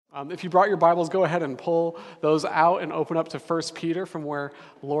If you brought your Bibles, go ahead and pull those out and open up to 1 Peter from where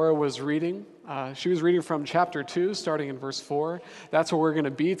Laura was reading. She was reading from chapter 2, starting in verse 4. That's where we're going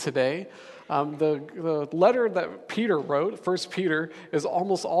to be today. The letter that Peter wrote, 1 Peter, is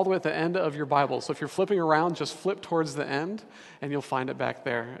almost all the way at the end of your Bible. So if you're flipping around, just flip towards the end, and you'll find it back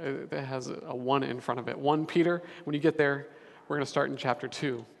there. It has a 1 in front of it. 1 Peter. When you get there, we're going to start in chapter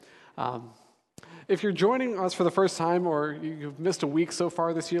 2. If you're joining us for the first time or you've missed a week so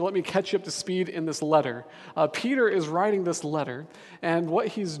far this year, let me catch you up to speed in this letter. Peter is writing this letter, and what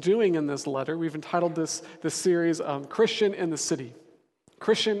he's doing in this letter, we've entitled this series, Christian in the City.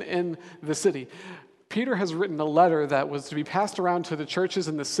 Christian in the City. Peter has written a letter that was to be passed around to the churches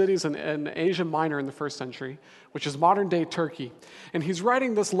in the cities in Asia Minor in the first century, which is modern-day Turkey. And he's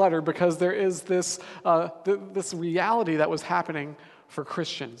writing this letter because there is this reality that was happening for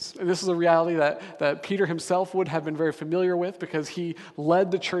Christians. And this is a reality that Peter himself would have been very familiar with because he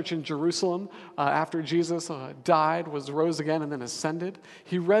led the church in Jerusalem after Jesus died, rose again, and then ascended.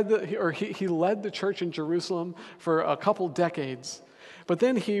 He led the church in Jerusalem for a couple decades. But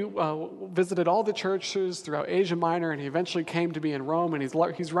then he visited all the churches throughout Asia Minor, and he eventually came to be in Rome, and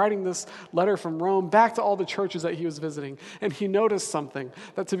he's writing this letter from Rome back to all the churches that he was visiting. And he noticed something,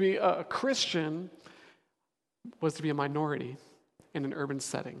 that to be a Christian was to be a minority in an urban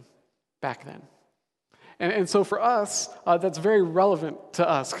setting back then. And so for us, that's very relevant to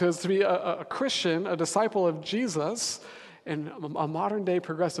us, because to be a Christian, a disciple of Jesus, in a modern-day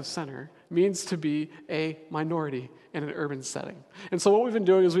progressive center means to be a minority in an urban setting. And so what we've been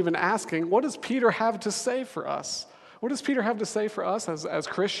doing is we've been asking, what does Peter have to say for us? What does Peter have to say for us as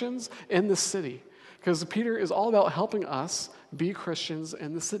Christians in the city? Because Peter is all about helping us be Christians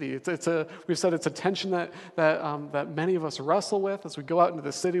in the city. We've said it's a tension that many of us wrestle with. As we go out into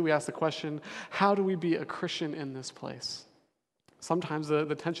the city, we ask the question, how do we be a Christian in this place? Sometimes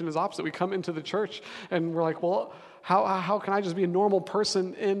the tension is opposite. We come into the church and we're like, well, how can I just be a normal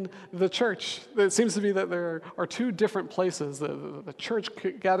person in the church? It seems to be that there are two different places, the church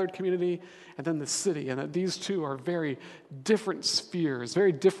gathered community and then the city, and that these two are very different spheres,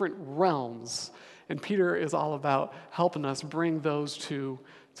 very different realms. And Peter is all about helping us bring those two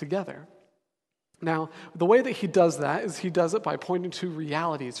together. Now, the way that he does that is he does it by pointing to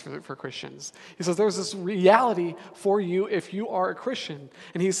realities for Christians. He says there's this reality for you if you are a Christian.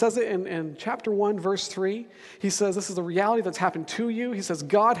 And he says it in chapter 1, verse 3. He says this is a reality that's happened to you. He says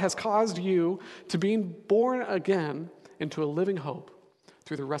God has caused you to be born again into a living hope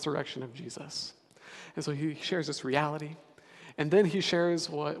through the resurrection of Jesus. And so he shares this reality. And then he shares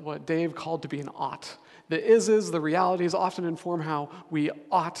what Dave called to be an ought. The realities often inform how we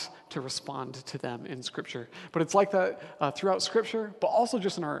ought to respond to them in Scripture. But it's like that throughout Scripture, but also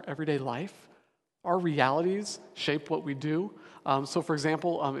just in our everyday life. Our realities shape what we do. So for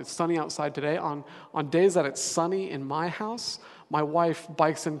example, it's sunny outside today. On days that it's sunny in my house, my wife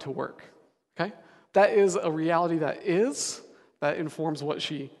bikes into work. Okay? That is a reality that informs what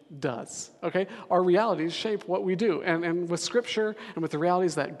she does, okay? Our realities shape what we do. And with Scripture and with the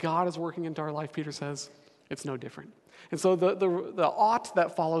realities that God is working into our life, Peter says, it's no different. And so the ought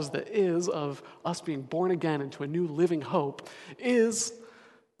that follows the is of us being born again into a new living hope is,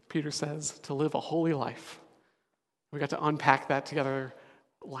 Peter says, to live a holy life. We got to unpack that together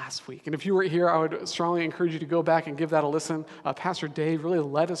last week. And if you were here, I would strongly encourage you to go back and give that a listen. Pastor Dave really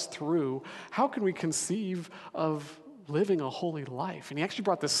led us through how can we conceive of living a holy life. And he actually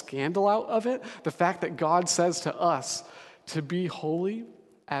brought the scandal out of it. The fact that God says to us to be holy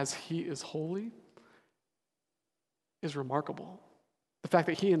as he is holy is remarkable. The fact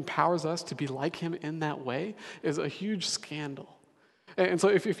that he empowers us to be like him in that way is a huge scandal. And so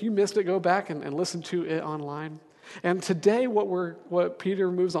if you missed it, go back and listen to it online. And today what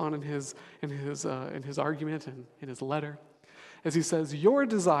Peter moves on in his argument and in his letter, as he says, your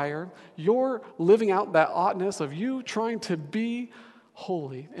desire, your living out that oughtness of you trying to be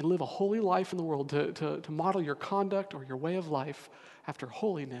holy and live a holy life in the world, to model your conduct or your way of life after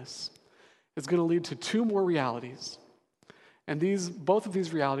holiness, is going to lead to two more realities. And both of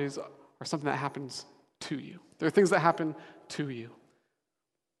these realities are something that happens to you. They're things that happen to you.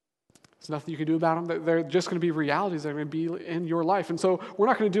 There's nothing you can do about them. They're just going to be realities that are going to be in your life. And so we're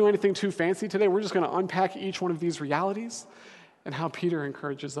not going to do anything too fancy today. We're just going to unpack each one of these realities and how Peter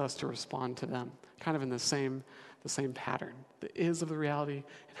encourages us to respond to them, kind of in the same pattern, the is of the reality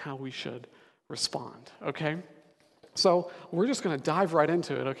and how we should respond, okay? So we're just going to dive right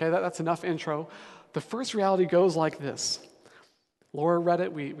into it, okay? That's enough intro. The first reality goes like this. Laura read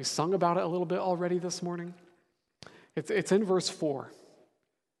it. We sung about it a little bit already this morning. It's in verse 4.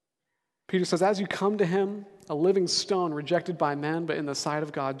 Peter says, as you come to him, a living stone rejected by men, but in the sight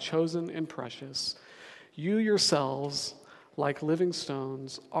of God, chosen and precious. You yourselves, like living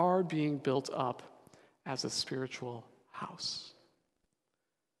stones, are being built up as a spiritual house.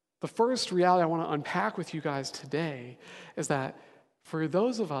 The first reality I want to unpack with you guys today is that for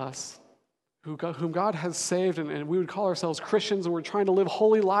those of us whom God has saved, and we would call ourselves Christians, and we're trying to live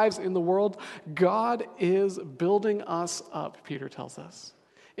holy lives in the world, God is building us up, Peter tells us,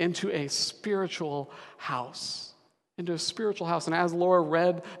 into a spiritual house. Into a spiritual house. And as Laura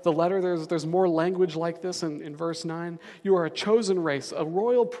read the letter, there's more language like this in verse 9. You are a chosen race, a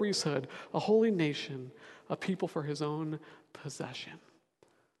royal priesthood, a holy nation, a people for his own possession.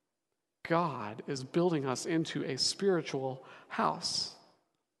 God is building us into a spiritual house.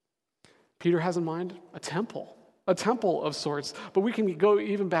 Peter has in mind a temple of sorts, but we can go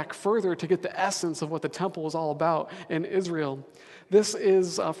even back further to get the essence of what the temple was all about in Israel. This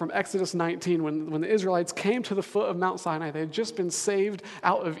is from Exodus 19, when the Israelites came to the foot of Mount Sinai. They had just been saved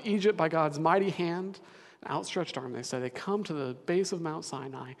out of Egypt by God's mighty hand, an outstretched arm, they said. They come to the base of Mount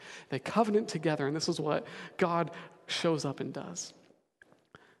Sinai. They covenant together, and this is what God shows up and does.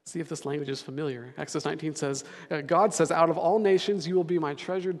 See if this language is familiar. Exodus 19 says, God says, out of all nations you will be my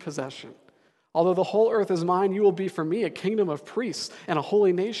treasured possession. Although the whole earth is mine, you will be for me a kingdom of priests and a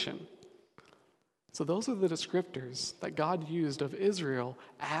holy nation. So those are the descriptors that God used of Israel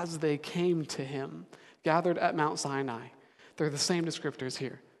as they came to him, gathered at Mount Sinai. They're the same descriptors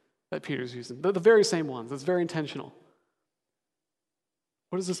here that Peter's using. They're the very same ones. It's very intentional.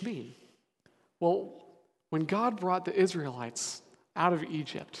 What does this mean? Well, when God brought the Israelites out of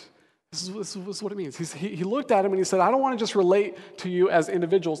Egypt, this is what it means. He looked at him and he said, I don't want to just relate to you as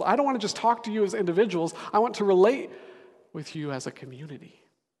individuals. I don't want to just talk to you as individuals. I want to relate with you as a community.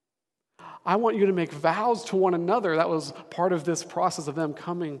 I want you to make vows to one another. That was part of this process of them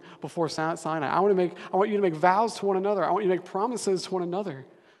coming before Sinai. I want you to make vows to one another. I want you to make promises to one another.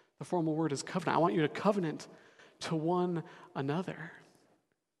 The formal word is covenant. I want you to covenant to one another.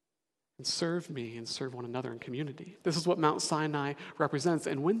 And serve me and serve one another in community. This is what Mount Sinai represents.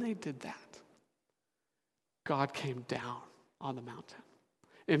 And when they did that, God came down on the mountain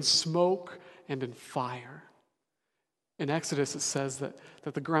in smoke and in fire. In Exodus, it says that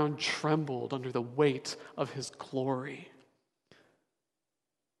the ground trembled under the weight of his glory.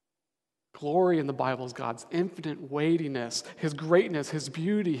 Glory in the Bible is God's infinite weightiness, his greatness, his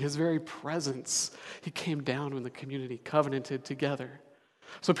beauty, his very presence. He came down when the community covenanted together.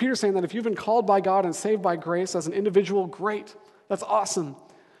 So Peter's saying that if you've been called by God and saved by grace as an individual, great. That's awesome.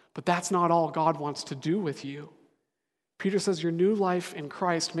 But that's not all God wants to do with you. Peter says your new life in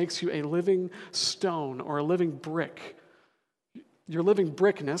Christ makes you a living stone or a living brick. Your living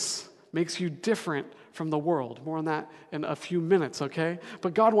brickness makes you different from the world. More on that in a few minutes, okay?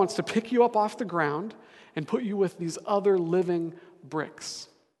 But God wants to pick you up off the ground and put you with these other living bricks,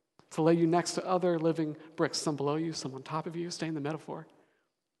 to lay you next to other living bricks, some below you, some on top of you. Stay in the metaphor.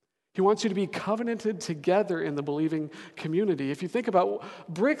 He wants you to be covenanted together in the believing community. If you think about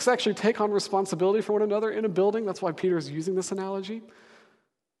bricks actually take on responsibility for one another in a building. That's why Peter is using this analogy.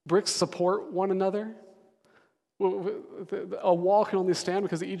 Bricks support one another. A wall can only stand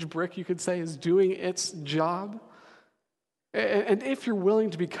because each brick, you could say, is doing its job. And if you're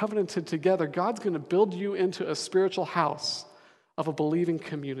willing to be covenanted together, God's going to build you into a spiritual house of a believing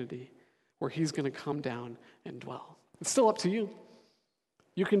community where he's going to come down and dwell. It's still up to you.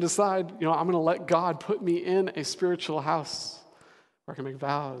 You can decide, I'm going to let God put me in a spiritual house where I can make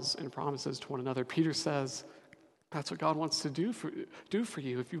vows and promises to one another. Peter says that's what God wants to do for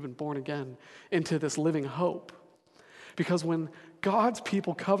you if you've been born again into this living hope. Because when God's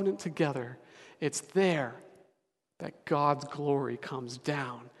people covenant together, it's there that God's glory comes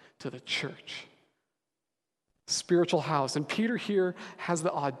down to the church. Spiritual house. And Peter here has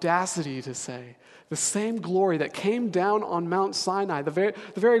the audacity to say the same glory that came down on Mount Sinai, the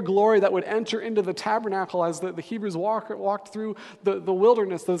very glory that would enter into the tabernacle as the Hebrews walked through the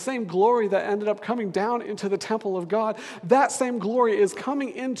wilderness, the same glory that ended up coming down into the temple of God, that same glory is coming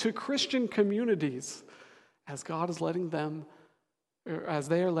into Christian communities as God is as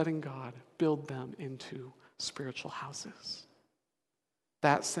they are letting God build them into spiritual houses.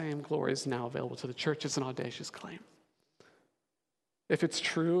 That same glory is now available to the church. It's an audacious claim. If it's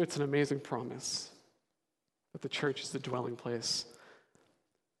true, it's an amazing promise that the church is the dwelling place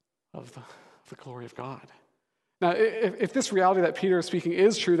of the glory of God. Now, if this reality that Peter is speaking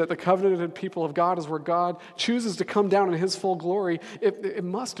is true, that the covenanted people of God is where God chooses to come down in his full glory, it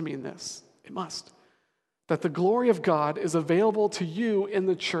must mean this. It must. That the glory of God is available to you in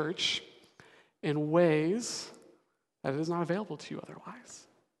the church in ways that it is not available to you otherwise.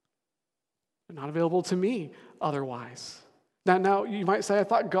 They're not available to me otherwise. Now you might say, I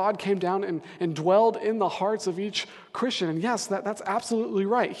thought God came down and dwelled in the hearts of each Christian. And yes, that's absolutely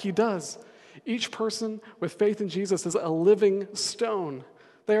right. He does. Each person with faith in Jesus is a living stone.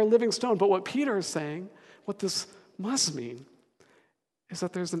 They are a living stone. But what Peter is saying, what this must mean, is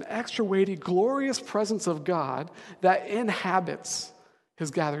that there's an extra weighty, glorious presence of God that inhabits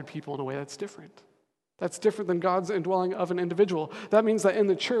his gathered people in a way that's different. That's different than God's indwelling of an individual. That means that in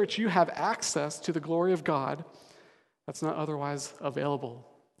the church, you have access to the glory of God that's not otherwise available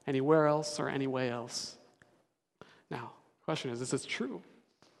anywhere else or any way else. Now, the question is this true?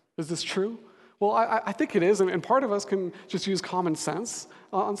 Is this true? Well, I think it is, and part of us can just use common sense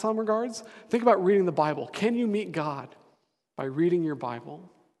on some regards. Think about reading the Bible. Can you meet God by reading your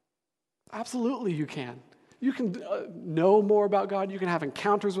Bible? Absolutely you can. You can know more about God. You can have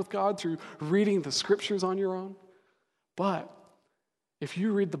encounters with God through reading the scriptures on your own. But if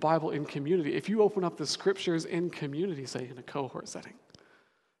you read the Bible in community, if you open up the scriptures in community, say in a cohort setting,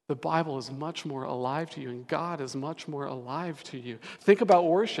 the Bible is much more alive to you, and God is much more alive to you. Think about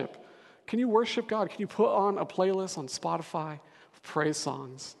worship. Can you worship God? Can you put on a playlist on Spotify of praise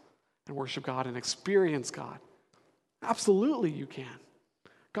songs and worship God and experience God? Absolutely you can.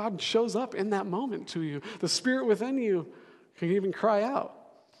 God shows up in that moment to you. The Spirit within you can even cry out.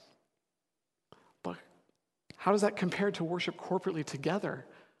 But how does that compare to worship corporately together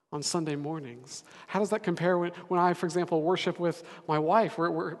on Sunday mornings? How does that compare when I, for example, worship with my wife?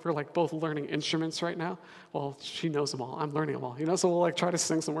 We're like both learning instruments right now. Well, she knows them all. I'm learning them all. So we'll like try to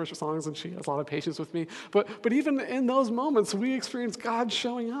sing some worship songs, and she has a lot of patience with me. But even in those moments, we experience God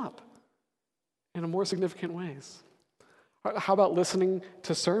showing up in a more significant ways. How about listening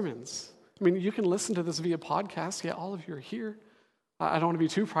to sermons? You can listen to this via podcast, yet all of you are here. I don't want to be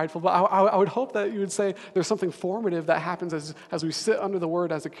too prideful, but I would hope that you would say there's something formative that happens as we sit under the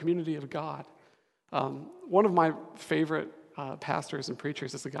Word as a community of God. One of my favorite pastors and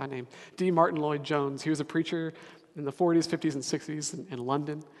preachers is a guy named D. Martin Lloyd-Jones. He was a preacher in the 40s, 50s, and 60s in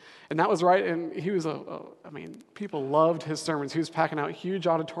London. And that was right, and he was people loved his sermons. He was packing out huge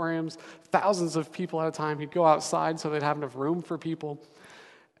auditoriums, thousands of people at a time. He'd go outside so they'd have enough room for people.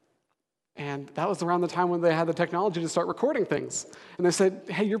 And that was around the time when they had the technology to start recording things. And they said,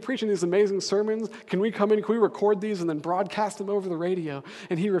 hey, you're preaching these amazing sermons. Can we come in? Can we record these and then broadcast them over the radio?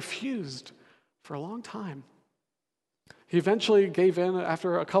 And he refused for a long time. He eventually gave in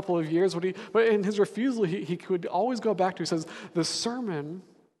after a couple of years. But in his refusal, he could always go back to, he says, the sermon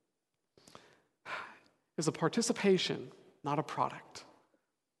is a participation, not a product.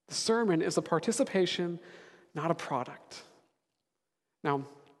 The sermon is a participation, not a product. Now,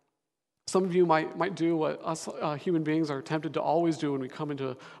 some of you might do what us human beings are tempted to always do when we come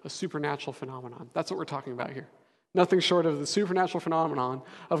into a supernatural phenomenon. That's what we're talking about here. Nothing short of the supernatural phenomenon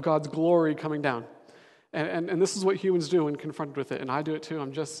of God's glory coming down. And this is what humans do when confronted with it, and I do it too.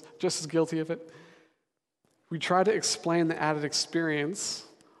 I'm just as guilty of it. We try to explain the added experience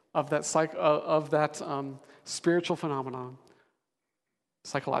of that spiritual phenomenon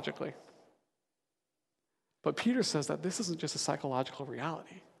psychologically. But Peter says that this isn't just a psychological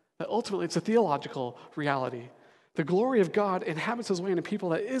reality, that ultimately it's a theological reality. The glory of God inhabits his way in a people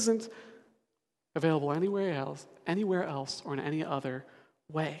that isn't available anywhere else, or in any other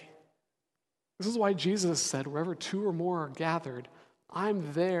way. This is why Jesus said, wherever two or more are gathered,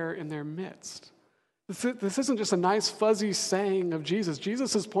 I'm there in their midst. This isn't just a nice fuzzy saying of Jesus.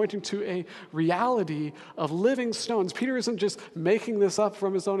 Jesus is pointing to a reality of living stones. Peter isn't just making this up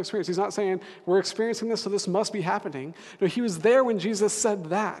from his own experience. He's not saying, we're experiencing this, so this must be happening. No, he was there when Jesus said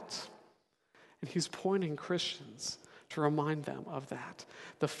that. And he's pointing Christians to remind them of that.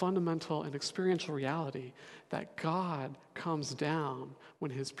 The fundamental and experiential reality that God comes down when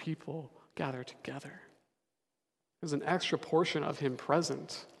his people gather together. There's an extra portion of him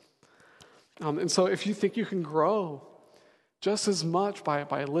present. And so if you think you can grow just as much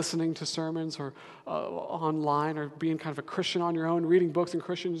by listening to sermons or online or being kind of a Christian on your own, reading books and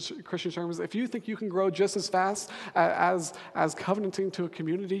Christian sermons, if you think you can grow just as fast as covenanting to a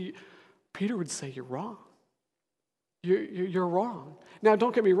community, Peter would say you're wrong. You're wrong. Now,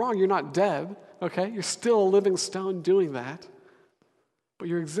 don't get me wrong, you're not dead, okay? You're still a living stone doing that. But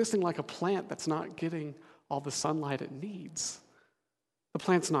you're existing like a plant that's not getting all the sunlight it needs. The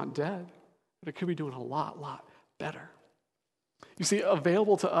plant's not dead, but it could be doing a lot better. You see,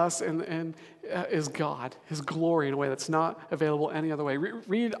 available to us is God, his glory in a way that's not available any other way.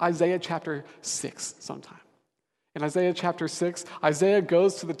 Read Isaiah chapter 6 sometime. In Isaiah chapter 6, Isaiah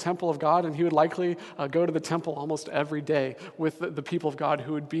goes to the temple of God, and he would likely go to the temple almost every day with the people of God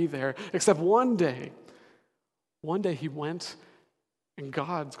who would be there, except one day he went And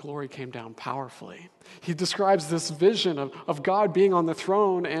God's glory came down powerfully. He describes this vision of God being on the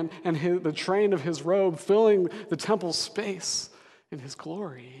throne and the train of his robe filling the temple space in his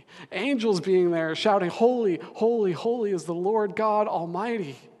glory. Angels being there shouting, "Holy, holy, holy is the Lord God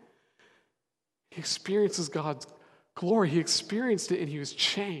Almighty." He experiences God's glory. He experienced it and he was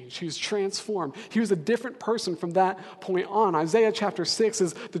changed. He was transformed. He was a different person from that point on. Isaiah chapter 6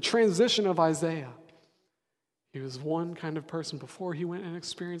 is the transition of Isaiah. He was one kind of person before he went and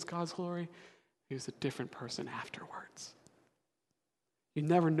experienced God's glory. He was a different person afterwards. You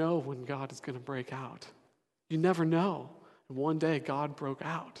never know when God is going to break out. You never know. And one day God broke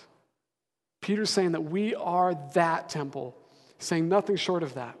out. Peter's saying that we are that temple. He's saying nothing short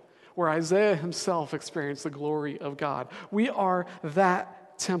of that, where Isaiah himself experienced the glory of God. We are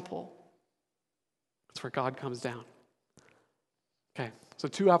that temple. That's where God comes down. Okay, so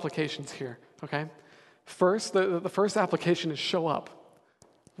 2 applications here, okay? First, the first application is show up.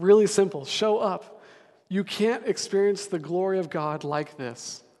 Really simple, show up. You can't experience the glory of God like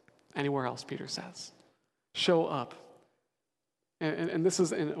this anywhere else, Peter says. Show up. And this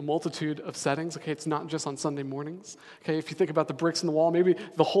is in a multitude of settings, okay? It's not just on Sunday mornings, okay? If you think about the bricks in the wall, maybe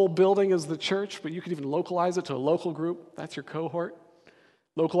the whole building is the church, but you could even localize it to a local group. That's your cohort.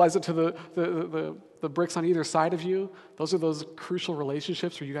 Localize it to the bricks on either side of you. Those are those crucial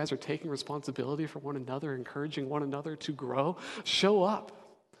relationships where you guys are taking responsibility for one another, encouraging one another to grow. Show up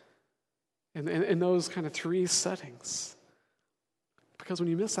in those kind of 3 settings. Because when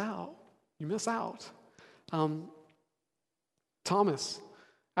you miss out, you miss out. Thomas,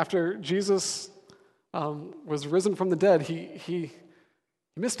 after Jesus was risen from the dead, he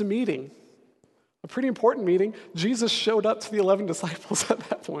missed a meeting. A pretty important meeting. Jesus showed up to the 11 disciples at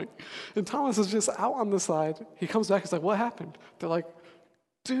that point. And Thomas is just out on the side. He comes back, he's like, "What happened?" They're like,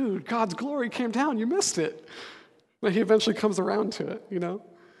 "Dude, God's glory came down. You missed it." But he eventually comes around to it, you know.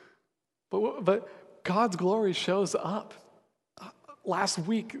 But God's glory shows up. Last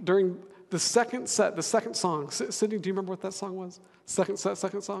week during the second set, the second song. Sydney, do you remember what that song was? Second set,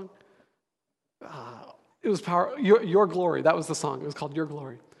 second song? It was power. Your Glory. That was the song. It was called Your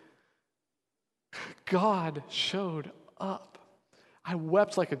Glory. God showed up. I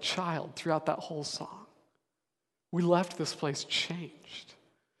wept like a child throughout that whole song. We left this place changed.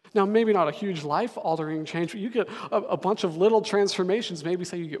 Now, maybe not a huge life-altering change, but you get a bunch of little transformations. Maybe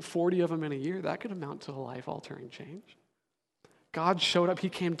say you get 40 of them in a year. That could amount to a life-altering change. God showed up. He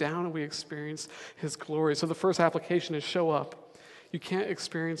came down, and we experienced his glory. So the first application is show up. You can't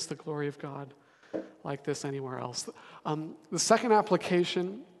experience the glory of God like this anywhere else. The second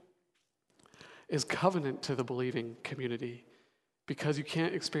application is covenant to the believing community, because you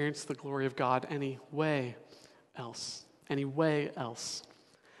can't experience the glory of God any way else. Any way else.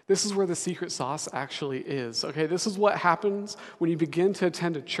 This is where the secret sauce actually is. Okay, this is what happens when you begin to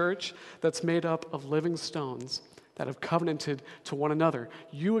attend a church that's made up of living stones that have covenanted to one another.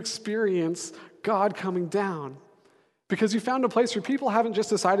 You experience God coming down because you found a place where people haven't just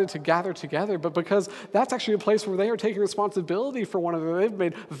decided to gather together, but because that's actually a place where they are taking responsibility for one another. They've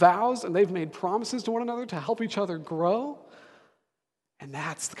made vows and they've made promises to one another to help each other grow. And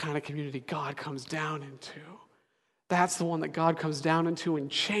that's the kind of community God comes down into. That's the one that God comes down into and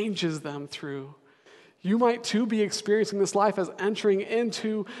changes them through. You might too be experiencing this life as entering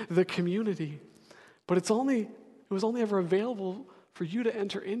into the community, but it was only ever available for you to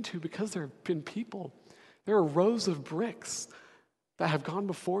enter into because there have been people. There are rows of bricks that have gone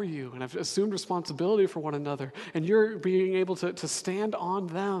before you and have assumed responsibility for one another, and you're being able to stand on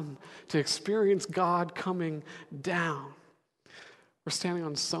them to experience God coming down. We're standing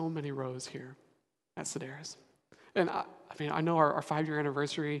on so many rows here at Sedaris. And I know our 5-year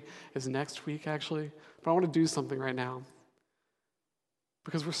anniversary is next week, actually, but I want to do something right now.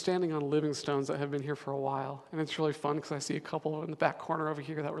 Because we're standing on living stones that have been here for a while. And it's really fun because I see a couple in the back corner over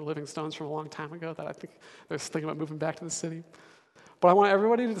here that were living stones from a long time ago that I think they're thinking about moving back to the city. But I want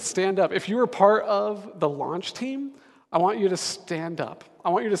everybody to stand up. If you were part of the launch team, I want you to stand up. I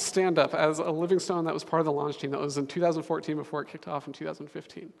want you to stand up as a living stone that was part of the launch team that was in 2014 before it kicked off in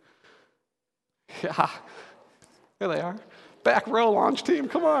 2015. Yeah, there they are. Back row launch team,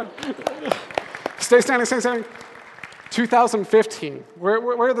 come on. Stay standing, stay standing. 2015.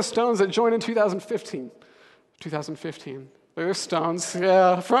 Where are the stones that joined in 2015? 2015. There's stones.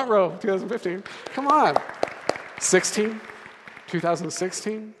 Yeah, front row, 2015. Come on. 16?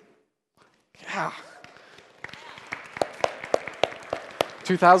 2016? Yeah.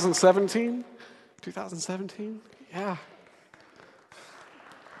 2017? 2017? Yeah.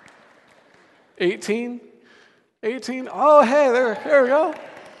 18? 18? Oh, hey, there we go.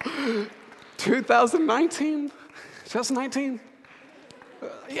 2019? 2019?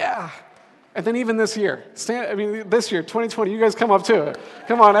 Yeah. And then even this year, this year, 2020, you guys come up to it.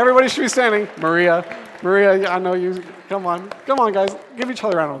 Come on, everybody should be standing. Maria, I know you. Come on, guys. Give each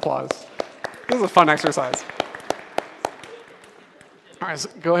other a round of applause. This is a fun exercise. All right, so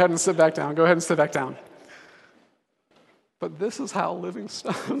go ahead and sit back down. But this is how living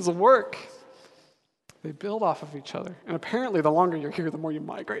stones work. They build off of each other. And apparently, the longer you're here, the more you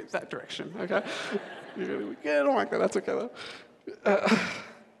migrate that direction, okay? I don't like that. That's okay, though.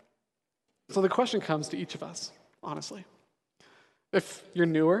 So the question comes to each of us, honestly. If you're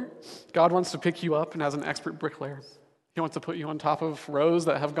newer, God wants to pick you up and as an expert bricklayer. He wants to put you on top of rows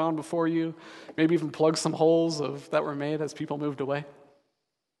that have gone before you, maybe even plug some holes that were made as people moved away.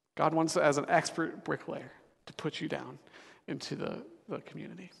 God wants, as an expert bricklayer, to put you down into the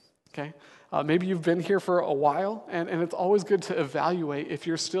community, okay? Maybe you've been here for a while, and it's always good to evaluate if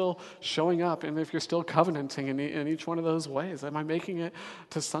you're still showing up and if you're still covenanting in each one of those ways. Am I making it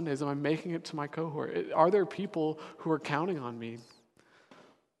to Sundays? Am I making it to my cohort? Are there people who are counting on me?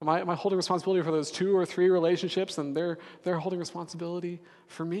 Am I holding responsibility for those 2 or 3 relationships, and they're holding responsibility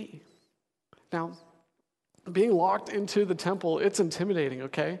for me? Now, being locked into the temple, it's intimidating,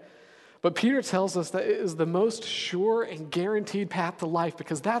 okay? But Peter tells us that it is the most sure and guaranteed path to life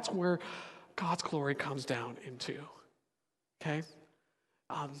because that's where God's glory comes down into, okay?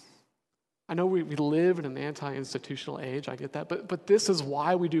 I know we live in an anti-institutional age, I get that, but this is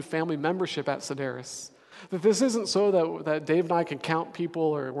why we do family membership at Sedaris. That this isn't so that Dave and I can count people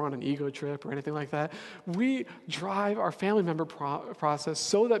or we're on an ego trip or anything like that. We drive our family member process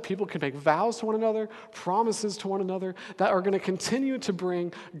so that people can make vows to one another, promises to one another that are going to continue to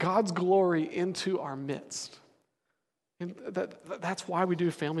bring God's glory into our midst. And that's why we do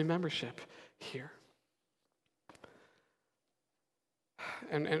family membership here.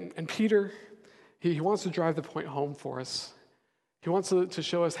 And Peter, he wants to drive the point home for us. He wants to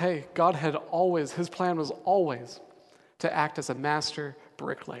show us, hey, his plan was always to act as a master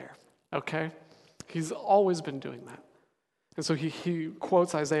bricklayer, okay? He's always been doing that. And so he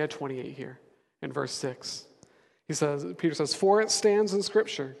quotes Isaiah 28 here in verse 6. Peter says, "For it stands in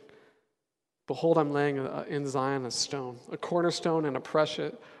Scripture, behold, I'm laying in Zion a stone, a cornerstone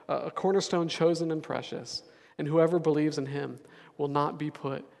a cornerstone chosen and precious, and whoever believes in him will not be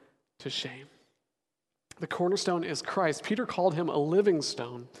put to shame." The cornerstone is Christ. Peter called him a living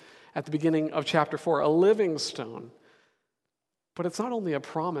stone at the beginning of chapter 4, a living stone. But it's not only a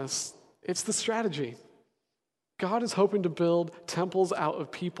promise, it's the strategy. God is hoping to build temples out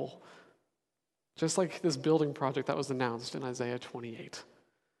of people, just like this building project that was announced in Isaiah 28.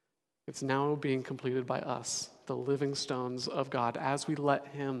 It's now being completed by us, the living stones of God, as we let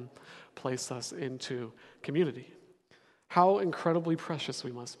him place us into community. How incredibly precious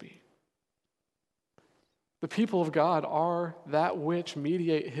we must be. The people of God are that which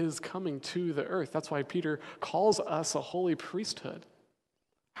mediate his coming to the earth. That's why Peter calls us a holy priesthood.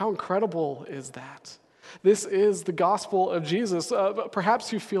 How incredible is that? This is the gospel of Jesus.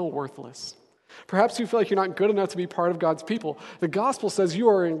 Perhaps you feel worthless. Perhaps you feel like you're not good enough to be part of God's people. The gospel says you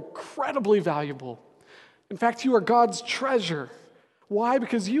are incredibly valuable. In fact, you are God's treasure. Why?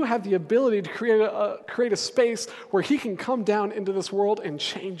 Because you have the ability to create a space where he can come down into this world and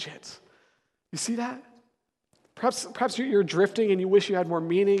change it. You see that? Perhaps you're drifting and you wish you had more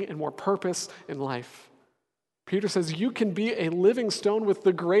meaning and more purpose in life. Peter says you can be a living stone with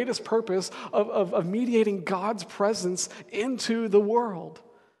the greatest purpose of mediating God's presence into the world.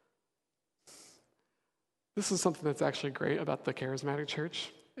 This is something that's actually great about the charismatic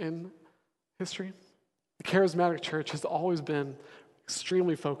church in history. The charismatic church has always been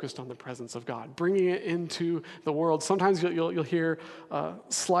extremely focused on the presence of God, bringing it into the world. Sometimes you'll hear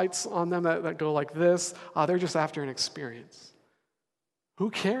slights on them that go like this. They're just after an experience. Who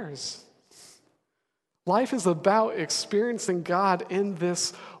cares? Life is about experiencing God in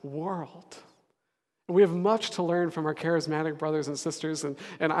this world. We have much to learn from our charismatic brothers and sisters. And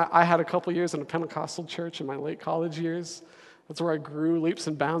I had a couple years in a Pentecostal church in my late college years. That's where I grew leaps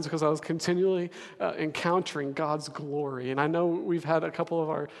and bounds because I was continually encountering God's glory. And I know we've had a couple of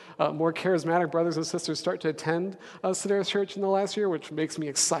our more charismatic brothers and sisters start to attend Sedaris Church in the last year, which makes me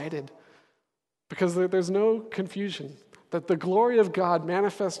excited because there's no confusion that the glory of God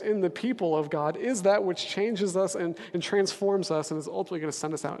manifest in the people of God is that which changes us and transforms us and is ultimately going to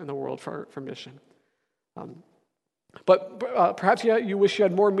send us out in the world for mission. But perhaps you wish you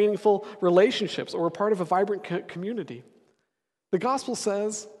had more meaningful relationships or were part of a vibrant community. The gospel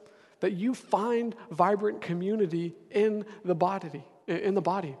says that you find vibrant community in the body.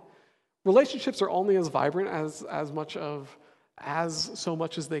 Relationships are only as vibrant as so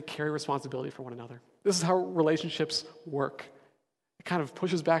much as they carry responsibility for one another. This is how relationships work It kind of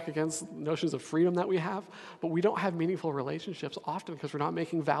pushes back against notions of freedom that we have, but we don't have meaningful relationships often because we're not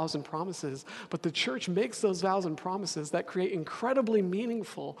making vows and promises. But the church makes those vows and promises that create incredibly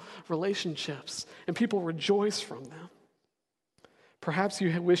meaningful relationships, and people rejoice from them. Perhaps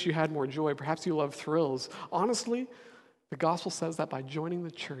you wish you had more joy. Perhaps you love thrills. Honestly, the gospel says that by joining the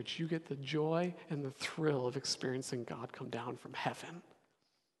church, you get the joy and the thrill of experiencing God come down from heaven.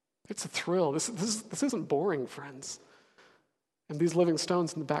 It's a thrill. This isn't boring, friends. And these living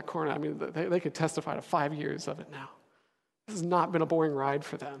stones in the back corner, I mean, they could testify to 5 years of it now. This has not been a boring ride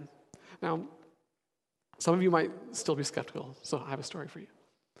for them. Now, some of you might still be skeptical, so I have a story for you.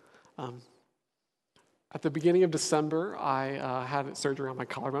 At the beginning of December, I had surgery on my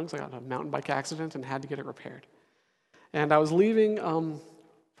collarbone because I got in a mountain bike accident and had to get it repaired. And I was leaving from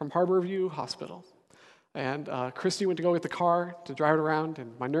Harborview Hospital. And Christy went to go get the car to drive it around,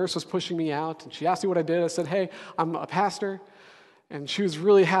 and my nurse was pushing me out, and she asked me what I did. I said, hey, I'm a pastor. And she was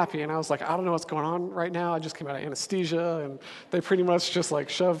really happy, and I was like, I don't know what's going on right now. I just came out of anesthesia, and they pretty much just like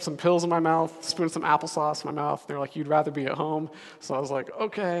shoved some pills in my mouth, spooned some applesauce in my mouth. They're like, you'd rather be at home. So I was like,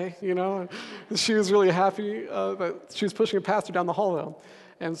 okay, And she was really happy that she was pushing a pastor down the hall, though.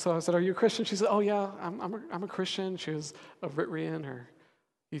 And so I said, are you a Christian? She said, oh, yeah, I'm a Christian. She was Eritrean or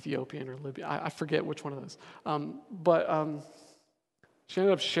Ethiopian or Libyan. I forget which one of those. But she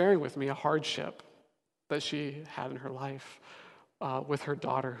ended up sharing with me a hardship that she had in her life with her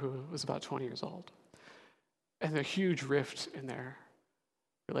daughter, who was about 20 years old, and a huge rift in their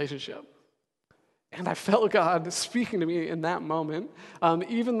relationship. And I felt God speaking to me in that moment.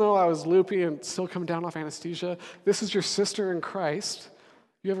 Even though I was loopy and still coming down off anesthesia, this is your sister in Christ.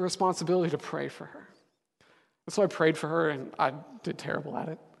 You have a responsibility to pray for her. And so I prayed for her, and I did terrible at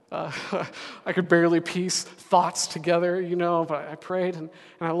it. I could barely piece thoughts together, but I prayed, and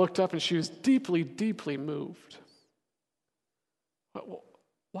I looked up, and she was deeply, deeply moved.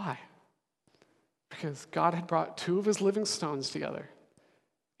 Why? Because God had brought two of his living stones together,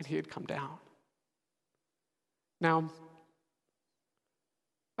 and he had come down. Now,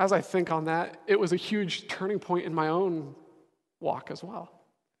 as I think on that, it was a huge turning point in my own walk as well.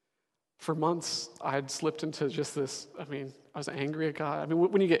 For months, I had slipped into just this, I was angry at God.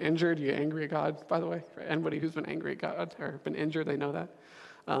 When you get injured, you get angry at God, by the way. Anybody who's been angry at God or been injured, they know that.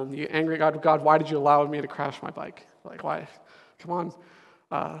 You get angry at God, why did you allow me to crash my bike? Like, why? Come on.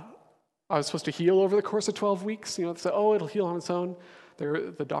 I was supposed to heal over the course of 12 weeks. They said, it'll heal on its own.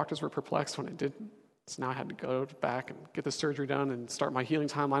 The doctors were perplexed when it didn't. So now I had to go back and get the surgery done and start my healing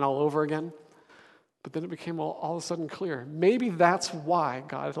timeline all over again. But then it became all of a sudden clear. Maybe that's why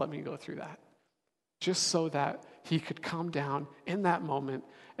God let me go through that. Just so that he could come down in that moment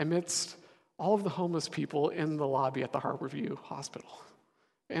amidst all of the homeless people in the lobby at the Harborview Hospital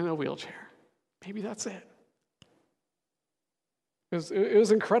in a wheelchair. Maybe that's it. It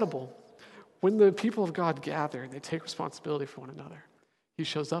was incredible. When the people of God gather and they take responsibility for one another, he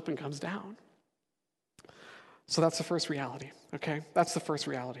shows up and comes down. So that's the first reality, okay? That's the first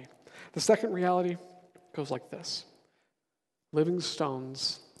reality. The second reality goes like this. Living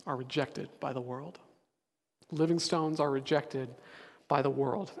stones are rejected by the world. Living stones are rejected by the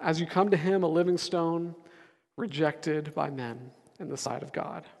world. As you come to him, a living stone rejected by men in the sight of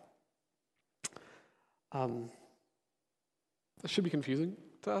God. That should be confusing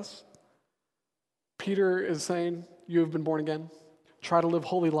to us. Peter is saying, you have been born again. Try to live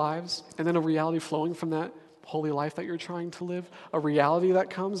holy lives. And then a reality flowing from that holy life that you're trying to live, a reality that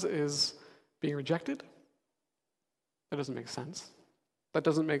comes is being rejected. That doesn't make sense. That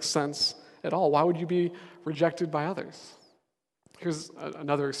doesn't make sense at all. Why would you be rejected by others? Here's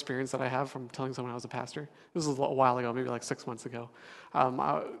another experience that I have from telling someone I was a pastor. This was a while ago, maybe like 6 months ago.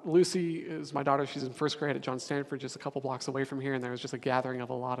 Lucy is my daughter. She's in first grade at John Stanford, just a couple blocks away from here, and there was just a gathering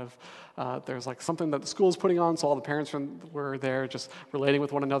of a lot of, there's like something that the school is putting on, so all the parents were there just relating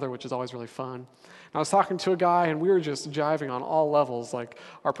with one another, which is always really fun. And I was talking to a guy, and we were just jiving on all levels. Like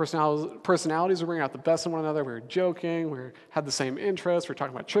our personalities were bringing out the best in one another. We were joking. We had the same interests. We were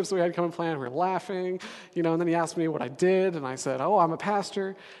talking about trips that we had coming planned. We were laughing, and then he asked me what I did, and I said, oh, I'm a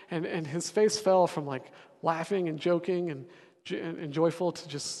pastor. And his face fell from like laughing and joking and joyful to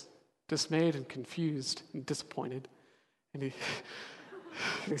just dismayed and confused and disappointed. And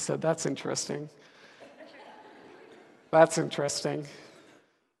he said, that's interesting. That's interesting.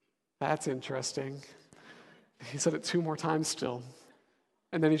 That's interesting. He said it 2 more times still.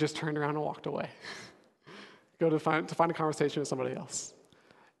 And then he just turned around and walked away. Go to find a conversation with somebody else.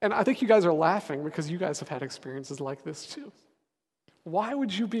 And I think you guys are laughing because you guys have had experiences like this too. Why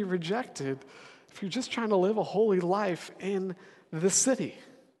would you be rejected if you're just trying to live a holy life in the city?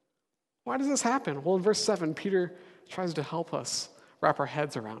 Why does this happen? Well, in verse 7, Peter tries to help us wrap our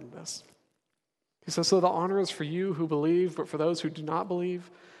heads around this. He says, so the honor is for you who believe, but for those who do not believe,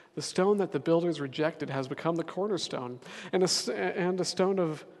 the stone that the builders rejected has become the cornerstone, and a stone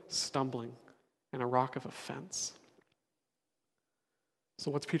of stumbling, and a rock of offense. So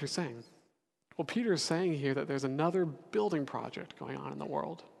what's Peter saying? Well, Peter is saying here that there's another building project going on in the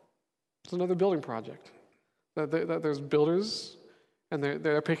world. There's another building project. That there's builders, and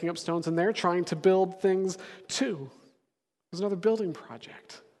they're picking up stones, and they're trying to build things too. There's another building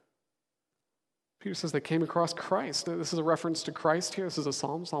project. Peter says they came across Christ. Now, this is a reference to Christ here. This is a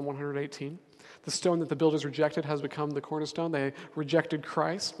Psalm 118. The stone that the builders rejected has become the cornerstone. They rejected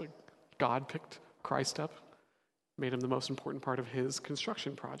Christ, but God picked Christ up, made him the most important part of his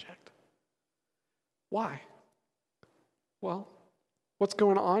construction project. Why? Well, what's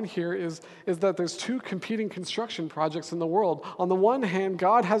going on here is that there's two competing construction projects in the world. On the one hand,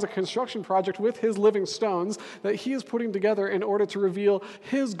 God has a construction project with his living stones that he is putting together in order to reveal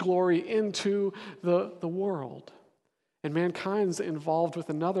his glory into the world. And mankind's involved with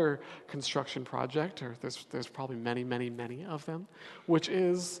another construction project, or there's probably many, many, many of them, which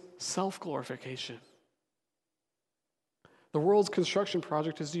is self-glorification. The world's construction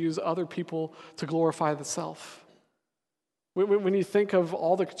project is to use other people to glorify the self. When you think of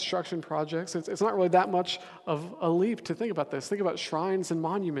all the construction projects, it's not really that much of a leap to think about this. Think about shrines and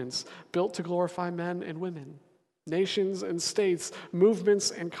monuments built to glorify men and women, nations and states,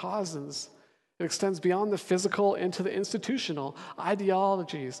 movements and causes. It extends beyond the physical into the institutional,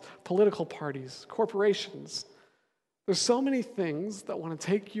 ideologies, political parties, corporations. There's so many things that want to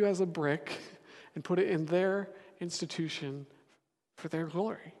take you as a brick and put it in their institution for their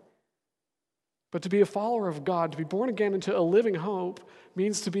glory. But to be a follower of God, to be born again into a living hope,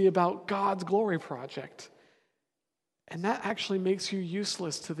 means to be about God's glory project. And that actually makes you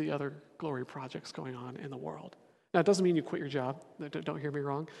useless to the other glory projects going on in the world. Now, it doesn't mean you quit your job. Don't hear me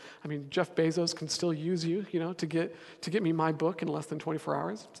wrong. I mean, Jeff Bezos can still use you, to get me my book in less than 24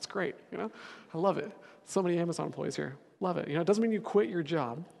 hours. It's great, I love it. So many Amazon employees here. Love it. It doesn't mean you quit your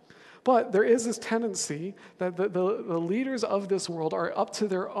job. But there is this tendency that the leaders of this world are up to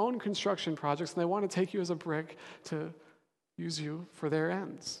their own construction projects, and they want to take you as a brick to use you for their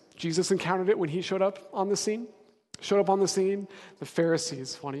ends. Jesus encountered it when he showed up on the scene. The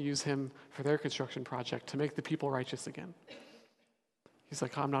Pharisees want to use him for their construction project to make the people righteous again. He's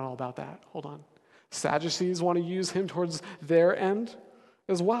like, I'm not all about that. Hold on. Sadducees want to use him towards their end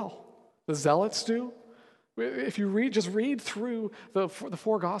as well. The Zealots do. If you read through the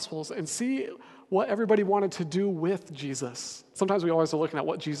four Gospels and see what everybody wanted to do with Jesus. Sometimes we always are looking at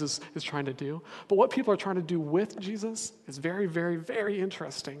what Jesus is trying to do, but what people are trying to do with Jesus is very, very, very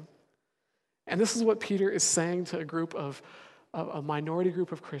interesting. And this is what Peter is saying to a minority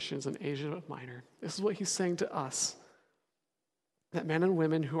group of Christians in Asia Minor. This is what he's saying to us, that men and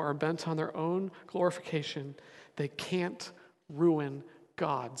women who are bent on their own glorification, they can't ruin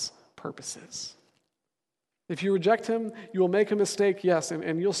God's purposes. If you reject him, you will make a mistake, yes,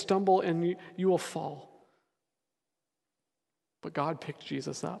 and you'll stumble and you will fall. But God picked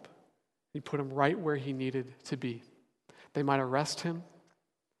Jesus up. He put him right where he needed to be. They might arrest him.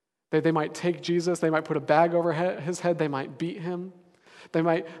 They might take Jesus. They might put a bag over his head. They might beat him. They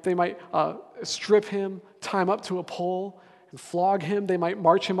might strip him, tie him up to a pole, and flog him. They might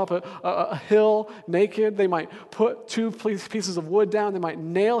march him up a hill naked. They might put two pieces of wood down. They might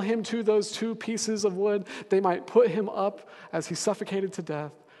nail him to those two pieces of wood. They might put him up as he suffocated to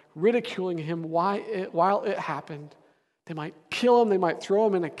death, ridiculing him while it happened. They might kill him. They might throw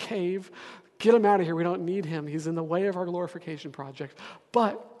him in a cave. Get him out of here. We don't need him. He's in the way of our glorification project.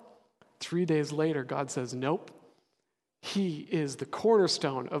 But 3 days later, God says, nope. He is the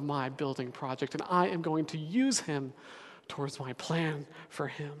cornerstone of my building project, and I am going to use him towards my plan for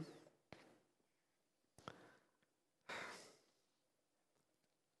him.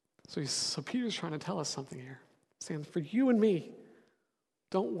 So Peter's trying to tell us something here. Saying, for you and me,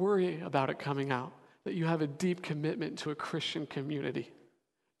 don't worry about it coming out, that you have a deep commitment to a Christian community.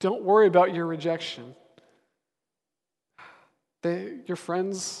 Don't worry about your rejection. Your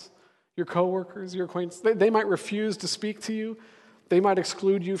friends, your coworkers, your acquaintances, they might refuse to speak to you. They might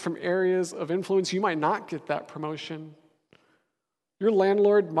exclude you from areas of influence. You might not get that promotion. Your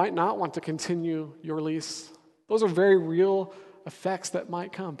landlord might not want to continue your lease. Those are very real effects that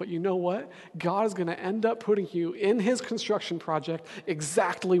might come. But you know what? God is going to end up putting you in his construction project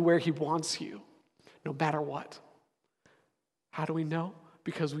exactly where he wants you, no matter what. How do we know?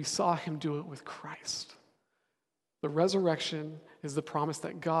 Because we saw him do it with Christ. The resurrection is the promise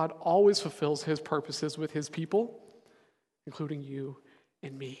that God always fulfills his purposes with his people, including you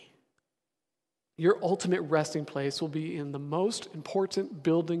and me. Your ultimate resting place will be in the most important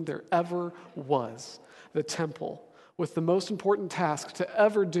building there ever was, the temple, with the most important task to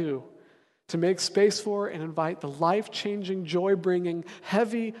ever do, to make space for and invite the life-changing, joy-bringing,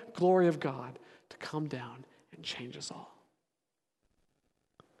 heavy glory of God to come down and change us all.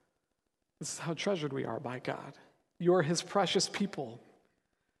 This is how treasured we are by God. You are his precious people.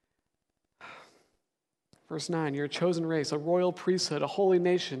 Verse 9, you're a chosen race, a royal priesthood, a holy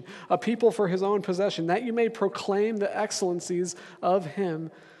nation, a people for his own possession, that you may proclaim the excellencies of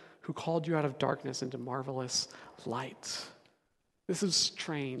him who called you out of darkness into marvelous light. This is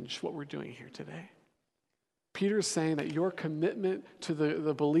strange what we're doing here today. Peter's saying that your commitment to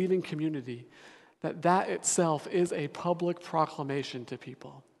the believing community, that itself is a public proclamation to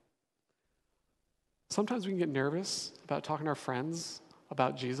people. Sometimes we can get nervous about talking to our friends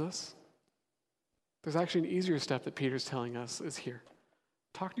about Jesus. There's actually an easier step that Peter's telling us is here.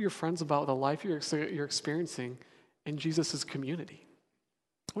 Talk to your friends about the life you're experiencing in Jesus' community.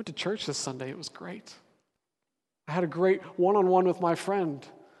 I went to church this Sunday. It was great. I had a great one-on-one with my friend.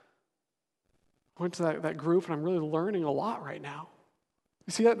 I went to that group, and I'm really learning a lot right now.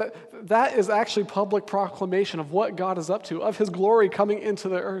 You see, that is actually public proclamation of what God is up to, of his glory coming into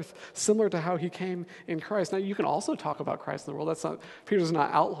the earth, similar to how he came in Christ. Now, you can also talk about Christ in the world. Peter's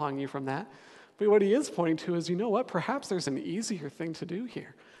not outlawing you from that. But what he is pointing to is, you know what? Perhaps there's an easier thing to do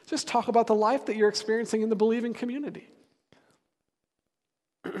here. Just talk about the life that you're experiencing in the believing community.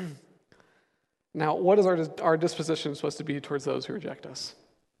 Now, what is our disposition supposed to be towards those who reject us?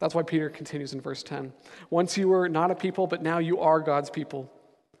 That's why Peter continues in verse 10. Once you were not a people, but now you are God's people.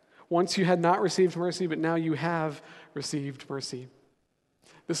 Once you had not received mercy, but now you have received mercy.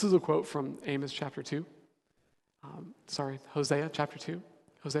 This is a quote from Amos chapter 2. Hosea chapter 2.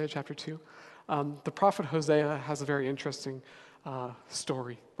 Hosea chapter 2. The prophet Hosea has a very interesting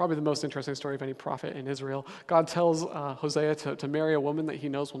story, probably the most interesting story of any prophet in Israel. God tells Hosea to marry a woman that he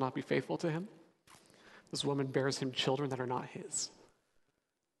knows will not be faithful to him. This woman bears him children that are not his.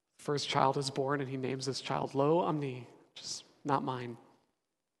 First child is born, and he names this child Lo Amni, just not mine,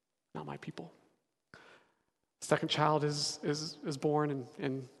 not my people. Second child is born,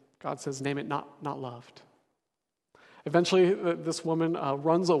 and God says, name it not loved. Eventually, this woman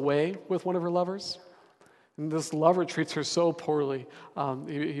runs away with one of her lovers, and this lover treats her so poorly.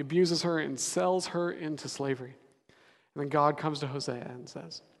 He abuses her and sells her into slavery. And then God comes to Hosea and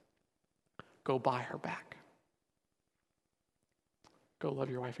says, go buy her back. Go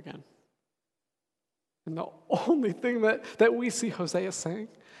love your wife again. And the only thing that we see Hosea saying,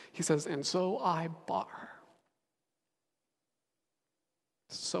 he says, and so I bought her.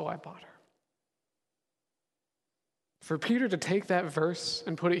 So I bought her. For Peter to take that verse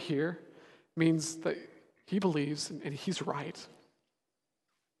and put it here means that he believes, and he's right,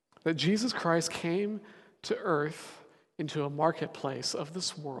 that Jesus Christ came to earth into a marketplace of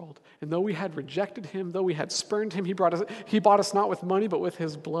this world. And though we had rejected him, though we had spurned him, he bought us not with money, but with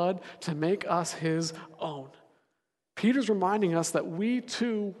his blood to make us his own. Peter's reminding us that we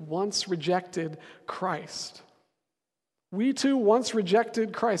too once rejected Christ. We too once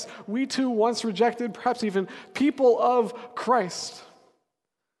rejected Christ. We too once rejected perhaps even people of Christ.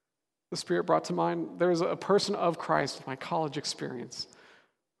 The Spirit brought to mind, there's a person of Christ in my college experience.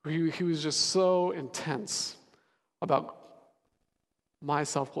 He was just so intense about my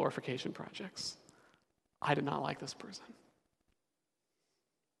self-glorification projects. I did not like this person.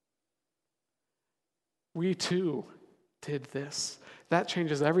 We too did this. That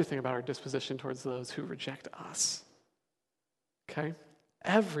changes everything about our disposition towards those who reject us. Okay?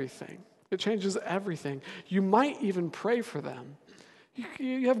 Everything. It changes everything. You might even pray for them.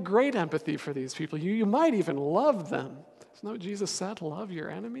 You have great empathy for these people. You might even love them. Isn't that what Jesus said? Love your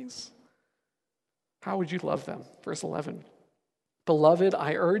enemies. How would you love them? Verse 11. Beloved,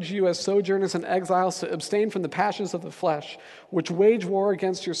 I urge you as sojourners and exiles to abstain from the passions of the flesh, which wage war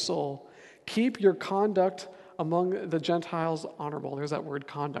against your soul. Keep your conduct among the Gentiles honorable. There's that word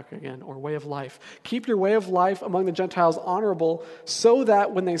conduct again, or way of life. Keep your way of life among the Gentiles honorable, so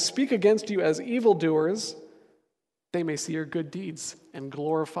that when they speak against you as evildoers, they may see your good deeds and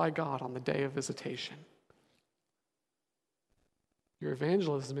glorify God on the day of visitation. Your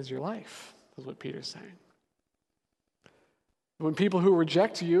evangelism is your life, is what Peter's saying. When people who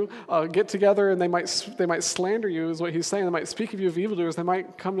reject you get together and they might slander you, is what he's saying. They might speak of you as evildoers. They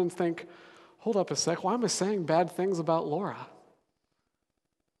might come and think, hold up a sec, why am I saying bad things about Laura?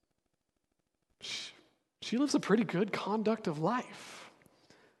 She lives a pretty good conduct of life.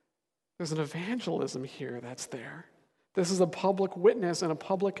 There's an evangelism here that's there. This is a public witness and a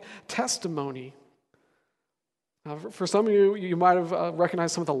public testimony. For some of you, you might have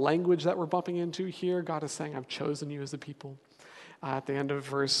recognized some of the language that we're bumping into here. God is saying, I've chosen you as a people. At the end of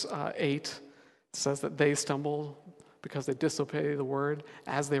verse 8, it says that they stumble because they disobey the word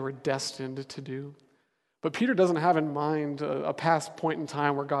as they were destined to do. But Peter doesn't have in mind a past point in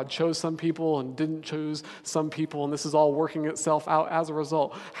time where God chose some people and didn't choose some people, and this is all working itself out as a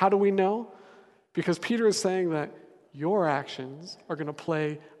result. How do we know? Because Peter is saying that your actions are going to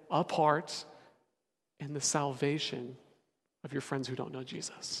play a part in the salvation of your friends who don't know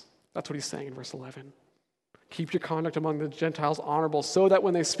Jesus. That's what he's saying in verse 11. Keep your conduct among the Gentiles honorable, so that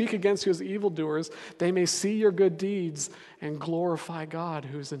when they speak against you as evildoers, they may see your good deeds and glorify God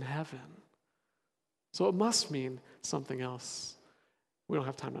who's in heaven. So it must mean something else. We don't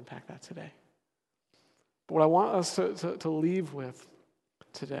have time to unpack that today. But what I want us to leave with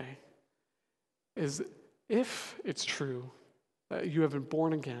today is, if it's true that you have been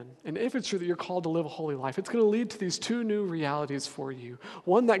born again, and if it's true that you're called to live a holy life, it's going to lead to these two new realities for you.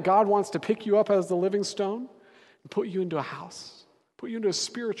 One, that God wants to pick you up as the living stone and put you into a house, put you into a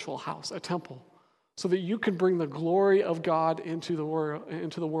spiritual house, a temple, so that you can bring the glory of God into the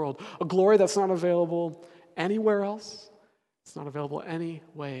world, a glory that's not available anywhere else. It's not available any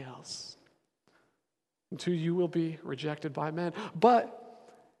way else. And two, you will be rejected by men. But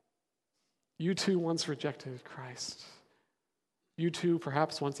you too once rejected Christ. You too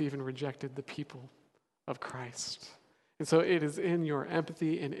perhaps once even rejected the people of Christ. And so it is in your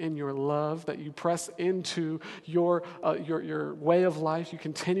empathy and in your love that you press into your way of life. You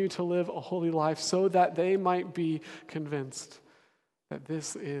continue to live a holy life so that they might be convinced that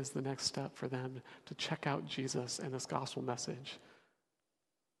this is the next step for them to check out Jesus and this gospel message.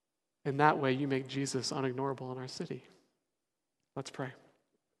 In that way, you make Jesus unignorable in our city. Let's pray.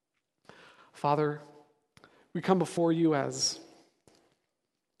 Father, we come before you as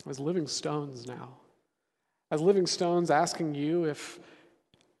living stones now. As living stones, asking you if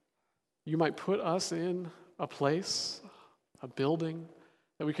you might put us in a place, a building,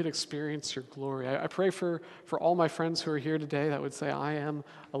 that we could experience your glory. I pray for all my friends who are here today that would say, I am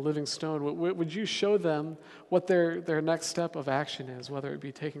a living stone. Would you show them what their next step of action is, whether it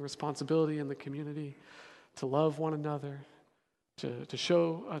be taking responsibility in the community, to love one another,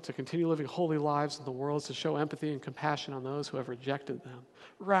 to continue living holy lives in the world, to show empathy and compassion on those who have rejected them,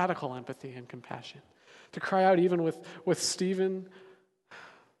 radical empathy and compassion, to cry out even with Stephen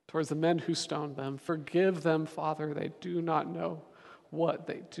towards the men who stoned them, forgive them, Father, they do not know what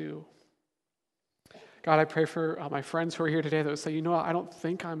they do. God, I pray for my friends who are here today that would say, you know what, I don't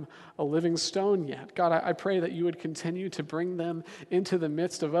think I'm a living stone yet. God, I pray that you would continue to bring them into the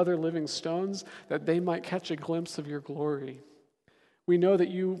midst of other living stones, that they might catch a glimpse of your glory. We know that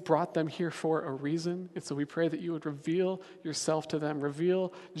you brought them here for a reason, and so we pray that you would reveal yourself to them,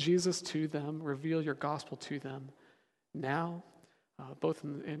 reveal Jesus to them, reveal your gospel to them now, both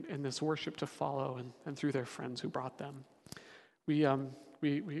in this worship to follow and through their friends who brought them.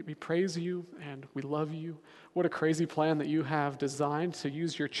 We praise you and we love you. What a crazy plan that you have designed to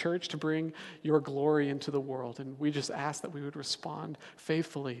use your church to bring your glory into the world, and we just ask that we would respond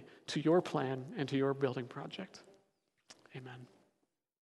faithfully to your plan and to your building project. Amen.